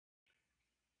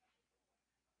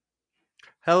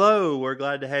Hello, we're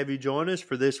glad to have you join us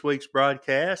for this week's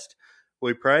broadcast.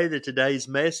 We pray that today's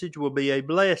message will be a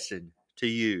blessing to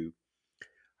you.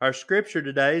 Our scripture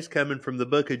today is coming from the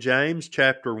book of James,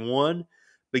 chapter 1,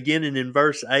 beginning in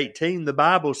verse 18. The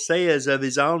Bible says, "Of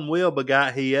his own will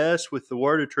begot he us with the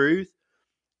word of truth,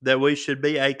 that we should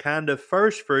be a kind of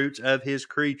firstfruits of his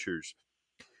creatures.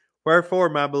 Wherefore,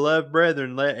 my beloved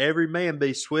brethren, let every man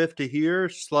be swift to hear,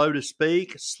 slow to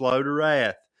speak, slow to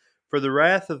wrath. For the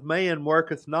wrath of man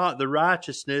worketh not the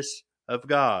righteousness of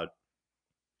God.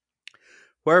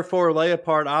 Wherefore lay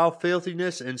apart all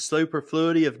filthiness and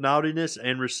superfluity of naughtiness,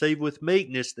 and receive with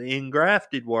meekness the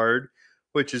engrafted word,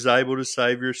 which is able to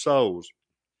save your souls.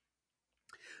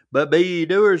 But be ye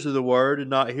doers of the word, and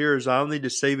not hearers only,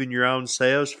 deceiving your own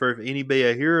selves. For if any be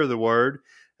a hearer of the word,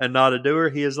 and not a doer,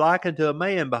 he is like unto a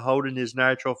man beholding his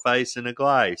natural face in a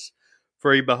glass.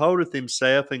 For he beholdeth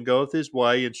himself, and goeth his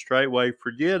way, and straightway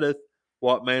forgetteth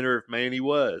what manner of man he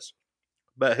was.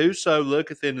 But whoso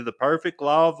looketh into the perfect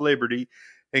law of liberty,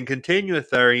 and continueth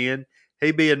therein,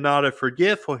 he being not a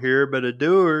forgetful hearer, but a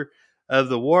doer of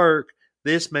the work,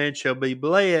 this man shall be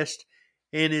blessed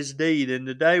in his deed." And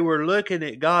today we're looking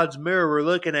at God's mirror. We're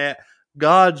looking at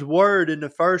God's word. And the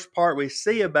first part we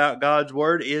see about God's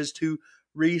word is to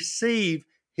receive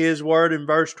his word in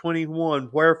verse 21.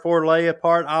 "Wherefore lay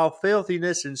apart all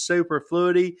filthiness and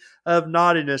superfluity of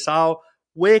naughtiness," all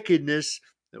wickedness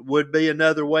would be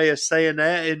another way of saying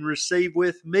that, "and receive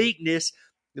with meekness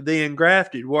the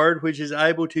engrafted word, which is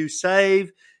able to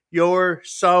save your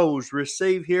souls."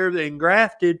 Receive here, the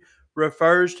engrafted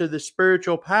refers to the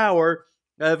spiritual power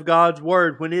of God's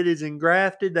word. When it is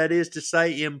engrafted, that is to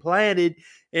say, implanted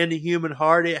in the human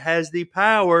heart, it has the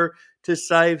power to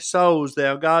save souls.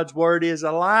 Now, God's word is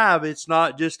alive. It's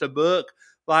not just a book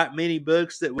like many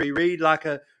books that we read, like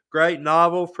a great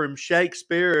novel from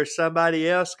Shakespeare or somebody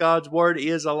else. God's word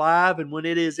is alive, and when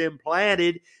it is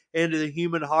implanted into the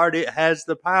human heart, it has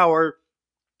the power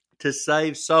to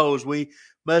save souls. We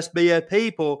must be a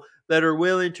people that are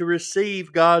willing to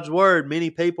receive God's word. Many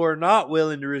people are not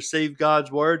willing to receive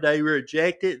God's word. They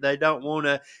reject it. They don't want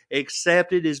to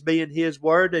accept it as being his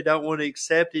word. They don't want to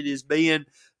accept it as being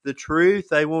the truth.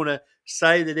 They want to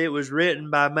say that it was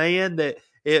written by man, that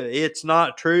it's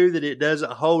not true, that it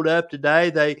doesn't hold up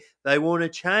today. They want to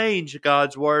change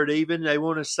God's word even. They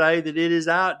want to say that it is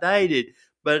outdated.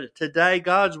 But today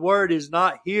God's word is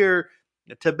not here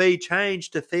to be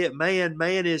changed to fit man.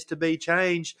 Man is to be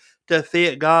changed to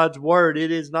fit God's word.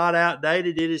 It is not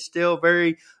outdated. It is still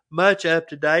very much up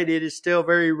to date. It is still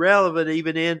very relevant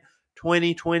even in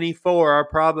 2024. Our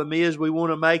problem is we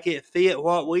want to make it fit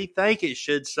what we think it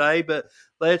should say, but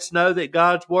let's know that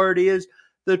God's word is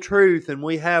the truth, and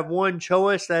we have one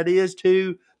choice, that is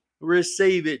to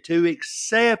receive it, to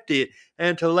accept it,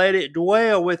 and to let it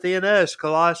dwell within us.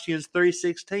 Colossians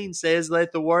 3:16 says,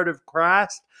 "Let the word of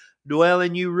Christ dwell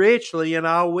in you richly in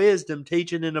all wisdom,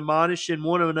 teaching and admonishing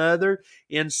one another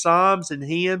in psalms and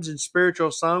hymns and spiritual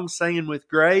songs, singing with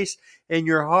grace in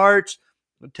your hearts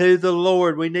to the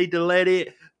Lord." We need to let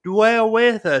it dwell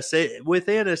with us,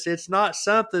 within us. It's not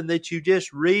something that you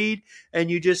just read and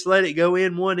you just let it go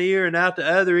in one ear and out the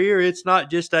other ear. It's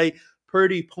not just a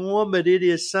pretty poem, but it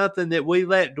is something that we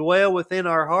let dwell within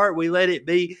our heart. We let it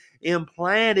be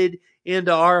implanted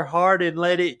into our heart and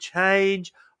let it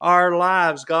change our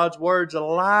lives. God's word's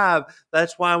alive.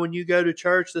 That's why when you go to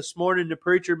church this morning, the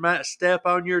preacher might step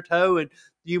on your toe and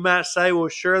you might say, "Well,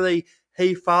 surely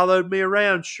he followed me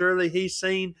around. Surely he's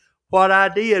seen what I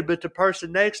did." But the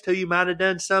person next to you might have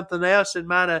done something else and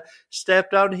might have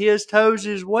stepped on his toes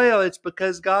as well. It's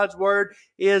because God's word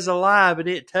is alive and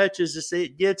it touches us,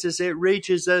 it gets us, it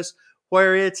reaches us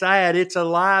where it's at. It's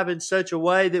alive in such a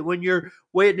way that when you're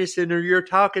witnessing or you're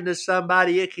talking to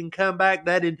somebody, it can come back.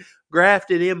 That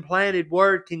engrafted, implanted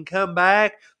word can come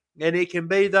back, and it can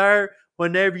be there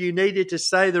whenever you need it to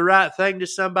say the right thing to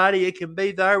somebody. It can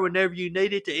be there whenever you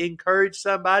need it to encourage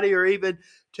somebody, or even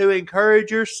to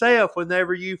encourage yourself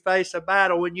whenever you face a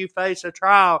battle, when you face a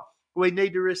trial. We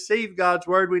need to receive God's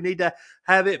word. We need to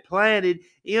have it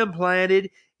implanted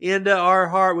into our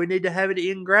heart. We need to have it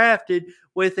engrafted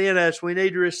within us. We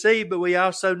need to receive, but we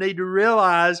also need to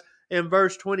realize in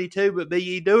verse 22, "But be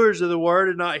ye doers of the word,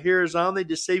 and not hearers only,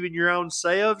 deceiving your own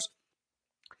selves.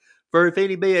 For if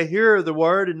any be a hearer of the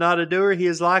word, and not a doer, he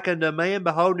is like unto a man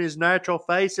beholding his natural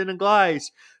face in a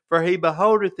glass. For he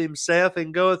beholdeth himself,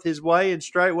 and goeth his way, and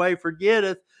straightway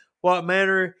forgetteth what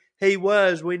manner he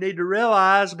was." We need to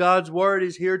realize God's word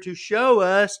is here to show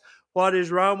us what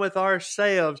is wrong with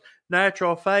ourselves.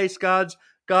 Natural face, God's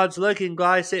God's looking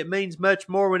glass, it means much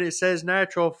more when it says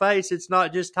natural face. It's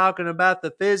not just talking about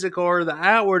the physical or the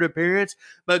outward appearance,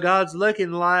 but God's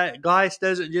looking glass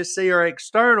doesn't just see our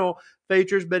external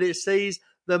features, but it sees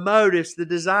the motives, the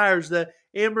desires, the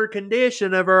inward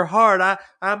condition of our heart.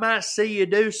 I might see you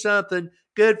do something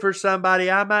good for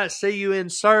somebody. I might see you in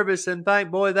service and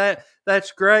think, boy,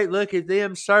 that's great. Look at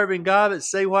them serving God. But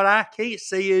see, what I can't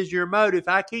see is your motive.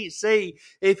 I can't see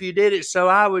if you did it so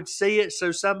I would see it,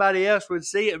 so somebody else would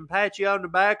see it and pat you on the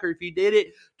back, or if you did it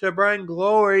to bring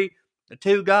glory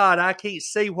to God. I can't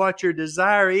see what your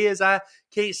desire is. I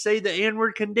can't see the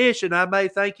inward condition. I may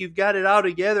think you've got it all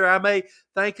together. I may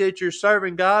think that you're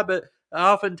serving God, but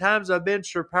oftentimes I've been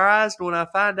surprised when I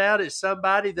find out it's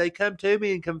somebody, they come to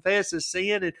me and confess a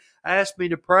sin and ask me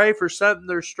to pray for something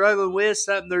they're struggling with,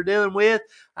 something they're dealing with.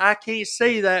 I can't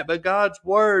see that, but God's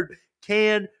Word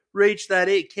can reach that.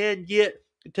 It can get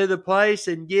to the place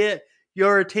and get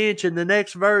your attention. The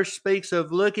next verse speaks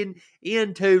of looking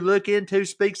into. Look into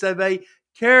speaks of a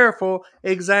careful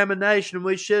examination.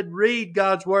 We should read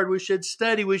God's Word. We should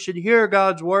study. We should hear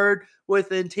God's Word with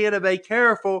the intent of a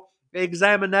careful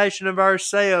examination of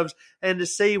ourselves and to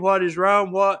see what is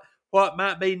wrong, what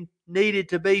might be needed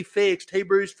to be fixed.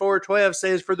 Hebrews 4:12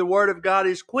 says, "For the Word of God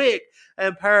is quick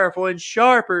and powerful and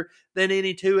sharper than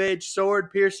any two-edged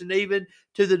sword, piercing even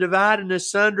to the dividing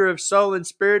asunder of soul and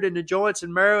spirit and the joints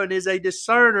and marrow, and is a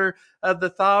discerner of the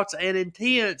thoughts and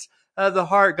intents of the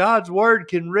heart." God's Word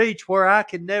can reach where I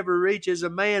can never reach as a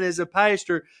man, as a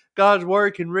pastor. God's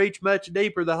Word can reach much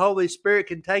deeper. The Holy Spirit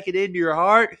can take it into your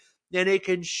heart and it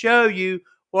can show you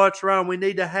what's wrong. We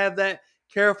need to have that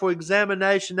careful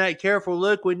examination, that careful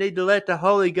look. We need to let the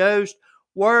Holy Ghost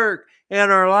work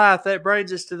in our life. That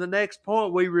brings us to the next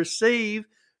point. We receive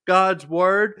God's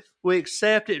Word. We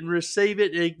accept it and receive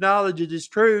it and acknowledge it as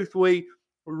truth. We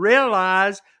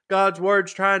realize God's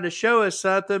Word's trying to show us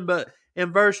something, but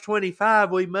in verse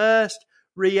 25, we must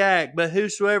react. "But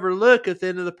whosoever looketh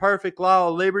into the perfect law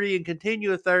of liberty and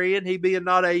continueth therein, he being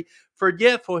not a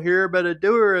forgetful hearer, but a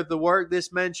doer of the work,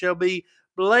 this man shall be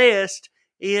blessed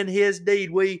in his deed."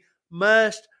 We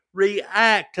must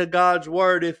react to God's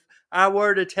Word. If I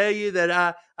were to tell you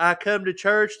that I come to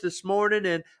church this morning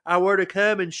and I were to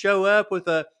come and show up with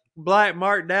a black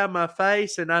mark down my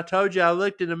face, and I told you I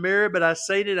looked in the mirror, but I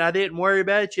seen it, I didn't worry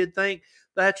about it, you'd think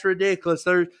that's ridiculous.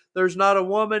 There's not a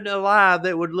woman alive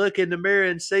that would look in the mirror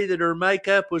and see that her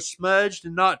makeup was smudged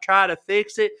and not try to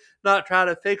fix it, not try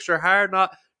to fix her hair,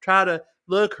 not try to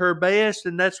look her best.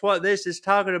 And that's what this is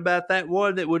talking about. That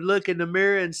one that would look in the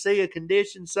mirror and see a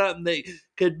condition, something that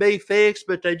could be fixed,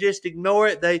 but they just ignore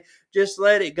it. They just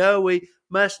let it go. We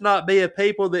must not be a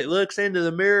people that looks into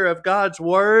the mirror of God's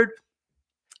Word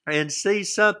and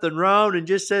sees something wrong and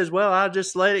just says, well, I'll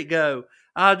just let it go.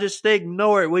 I'll just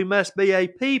ignore it. We must be a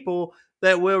people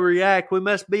that will react. We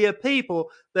must be a people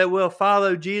that will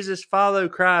follow Jesus, follow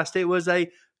Christ. It was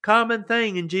a common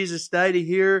thing in Jesus' day to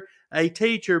hear a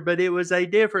teacher, but it was a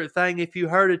different thing. If you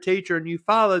heard a teacher and you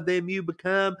followed them, you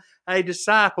become a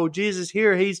disciple. Jesus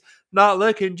here, he's not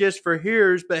looking just for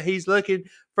hearers, but he's looking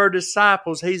for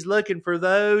disciples. He's looking for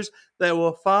those that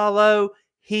will follow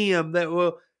him, that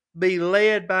will be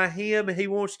led by him. He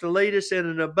wants to lead us in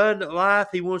an abundant life.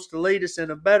 He wants to lead us in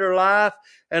a better life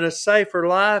and a safer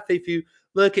life. If you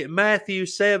look at Matthew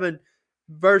 7,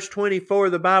 verse 24,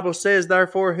 the Bible says,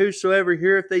 "Therefore whosoever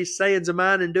heareth these sayings of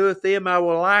mine and doeth them, I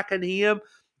will liken him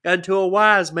unto a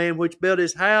wise man which built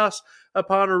his house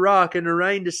upon a rock, and the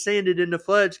rain descended, and the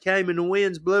floods came, and the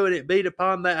winds blew, and it beat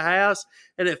upon that house,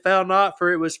 and it fell not,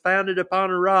 for it was founded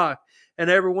upon a rock. And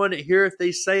every one that heareth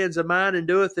these sayings of mine and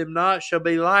doeth them not shall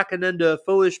be likened unto a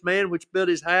foolish man which built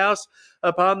his house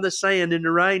upon the sand. And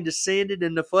the rain descended,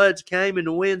 and the floods came, and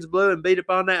the winds blew and beat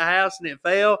upon that house, and it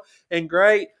fell, and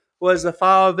great was the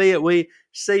fall of it." We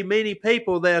see many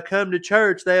people, they'll come to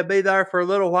church, they'll be there for a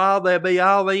little while, they'll be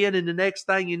all in, and the next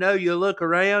thing you know, you'll look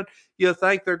around, you'll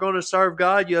think they're going to serve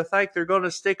God, you'll think they're going to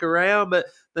stick around, but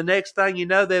the next thing you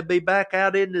know, they'll be back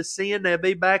out into sin, they'll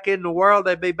be back in the world,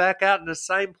 they'll be back out in the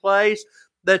same place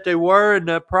that they were. And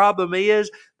the problem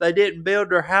is, they didn't build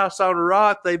their house on a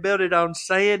rock, they built it on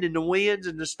sand, and the winds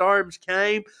and the storms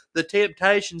came, the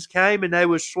temptations came, and they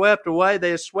was swept away.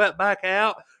 They was swept back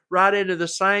out right into the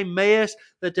same mess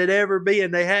that they'd ever be,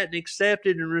 and they hadn't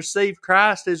accepted and received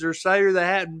Christ as their Savior. They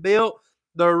hadn't built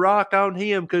their rock on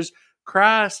him, because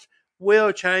Christ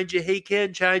will change you. He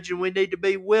can change you, and we need to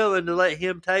be willing to let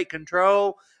him take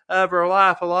control of our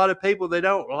life. A lot of people, they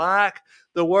don't like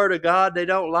the Word of God.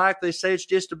 They say it's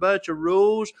just a bunch of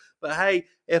rules. But hey,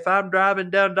 if I'm driving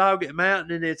down Doggett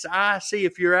Mountain and it's icy,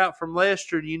 if you're out from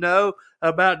Lester and you know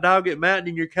about Doggett Mountain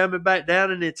and you're coming back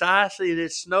down and it's icy and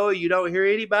it's snowy, you don't hear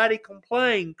anybody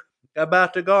complain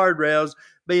about the guardrails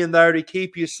being there to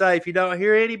keep you safe. You don't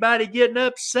hear anybody getting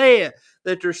upset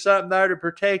that there's something there to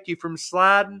protect you from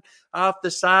sliding off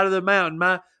the side of the mountain.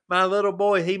 My little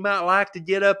boy, he might like to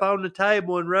get up on the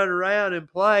table and run around and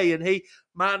play, and he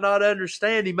might not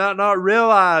understand. He might not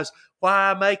realize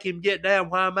why I make him get down,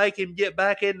 why I make him get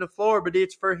back in the floor, but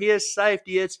it's for his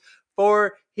safety. It's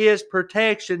for his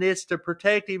protection. It's to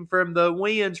protect him from the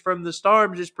winds, from the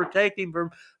storms. It's protect him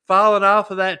from falling off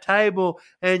of that table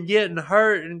and getting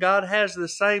hurt. And God has the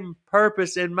same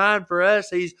purpose in mind for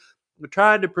us. He's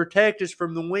trying to protect us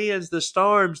from the winds, the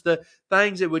storms, the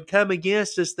things that would come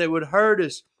against us that would hurt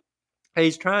us.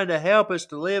 He's trying to help us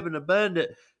to live an abundant,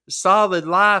 solid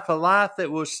life, a life that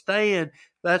will stand.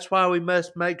 That's why we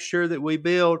must make sure that we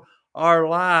build our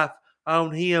life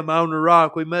on Him, on the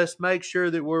rock. We must make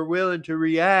sure that we're willing to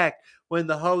react when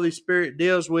the Holy Spirit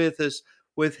deals with us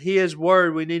with His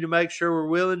Word. We need to make sure we're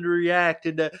willing to react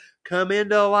and to come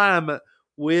into alignment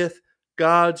with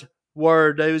God's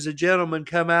Word. There was a gentleman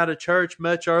come out of church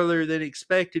much earlier than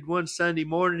expected one Sunday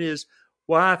morning. His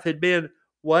wife had been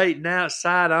waiting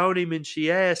outside on him, and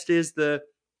she asked, "Is the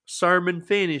sermon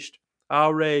finished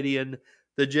already?" And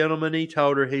the gentleman, he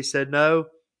told her, he said, No,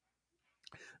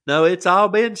 it's all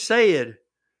been said,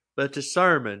 but the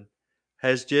sermon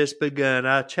has just begun.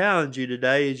 I challenge you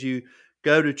today as you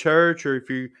go to church, or if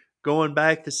you're going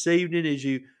back this evening, as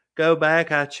you go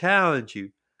back, I challenge you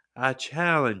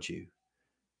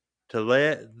to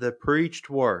let the preached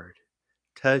word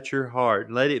touch your heart.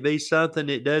 And let it be something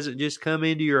that doesn't just come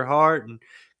into your heart and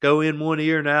go in one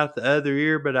ear and out the other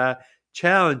ear. But I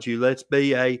challenge you, let's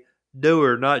be a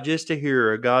doer, not just a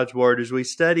hearer of God's word. As we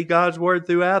study God's word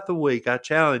throughout the week, I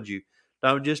challenge you,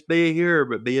 don't just be a hearer,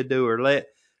 but be a doer.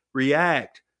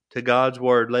 React to God's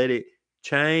word. Let it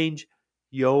change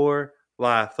your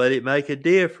life. Let it make a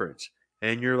difference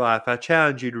in your life. I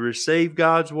challenge you to receive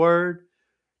God's word,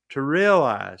 to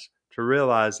realize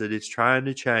that it's trying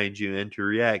to change you, and to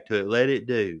react to it. Let it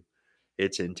do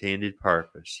its intended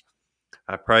purpose.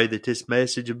 I pray that this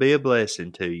message will be a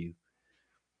blessing to you.